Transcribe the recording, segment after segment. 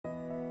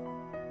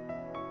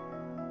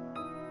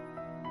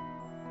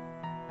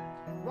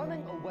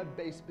Running a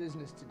web-based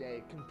business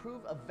today can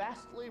prove a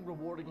vastly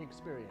rewarding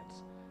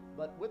experience,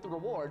 but with the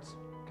rewards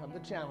come the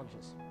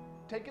challenges.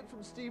 Take it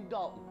from Steve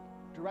Dalton,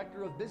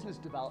 Director of Business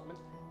Development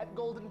at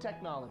Golden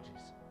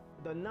Technologies.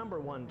 The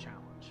number one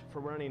challenge for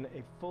running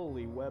a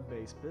fully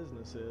web-based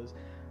business is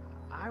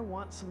I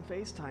want some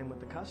face time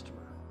with the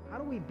customer. How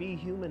do we be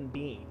human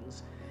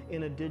beings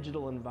in a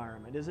digital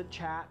environment? Is it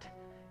chat?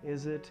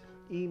 Is it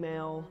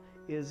email?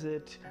 Is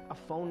it a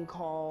phone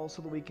call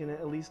so that we can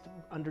at least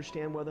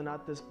understand whether or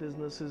not this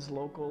business is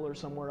local or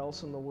somewhere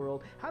else in the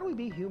world? How do we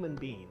be human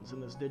beings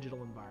in this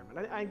digital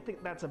environment? I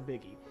think that's a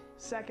biggie.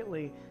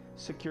 Secondly,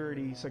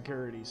 security.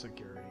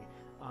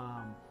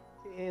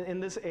 In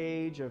this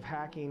age of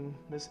hacking,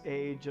 this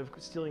age of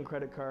stealing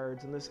credit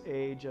cards, and this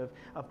age of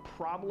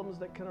problems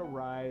that can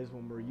arise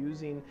when we're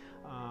using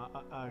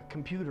a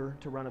computer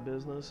to run a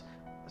business,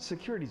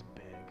 security's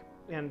big.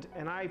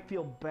 And I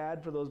feel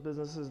bad for those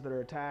businesses that are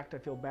attacked. I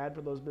feel bad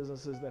for those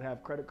businesses that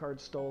have credit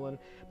cards stolen.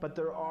 But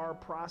there are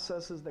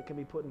processes that can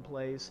be put in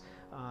place.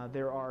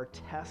 There are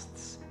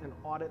tests and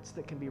audits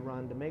that can be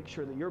run to make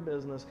sure that your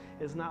business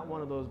is not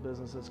one of those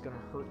businesses that's going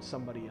to hurt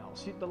somebody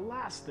else. The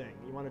last thing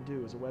you want to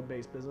do as a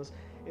web-based business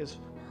is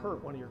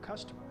hurt one of your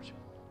customers.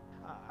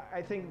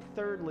 I think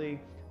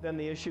thirdly, then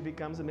the issue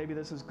becomes, and maybe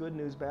this is good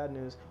news, bad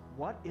news,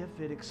 what if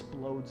it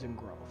explodes in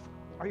growth?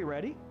 Are you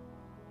ready?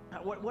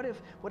 What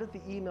if the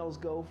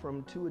emails go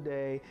from 2 a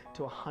day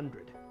to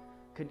 100?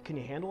 Can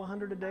you handle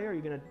 100 a day, or are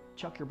you going to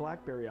chuck your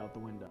BlackBerry out the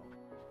window?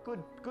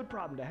 Good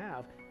problem to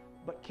have,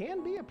 but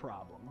can be a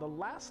problem. The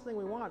last thing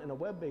we want in a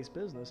web-based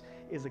business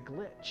is a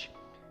glitch.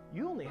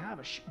 You only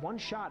have one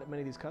shot at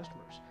many of these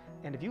customers,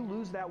 and if you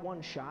lose that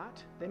one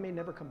shot, they may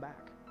never come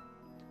back.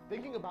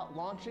 Thinking about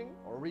launching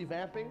or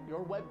revamping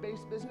your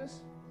web-based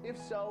business? If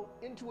so,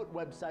 Intuit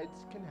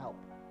websites can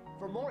help.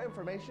 For more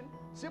information,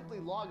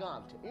 simply log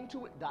on to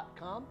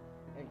intuit.com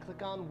and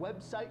click on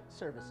Website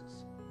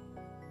Services.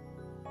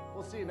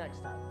 We'll see you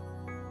next time.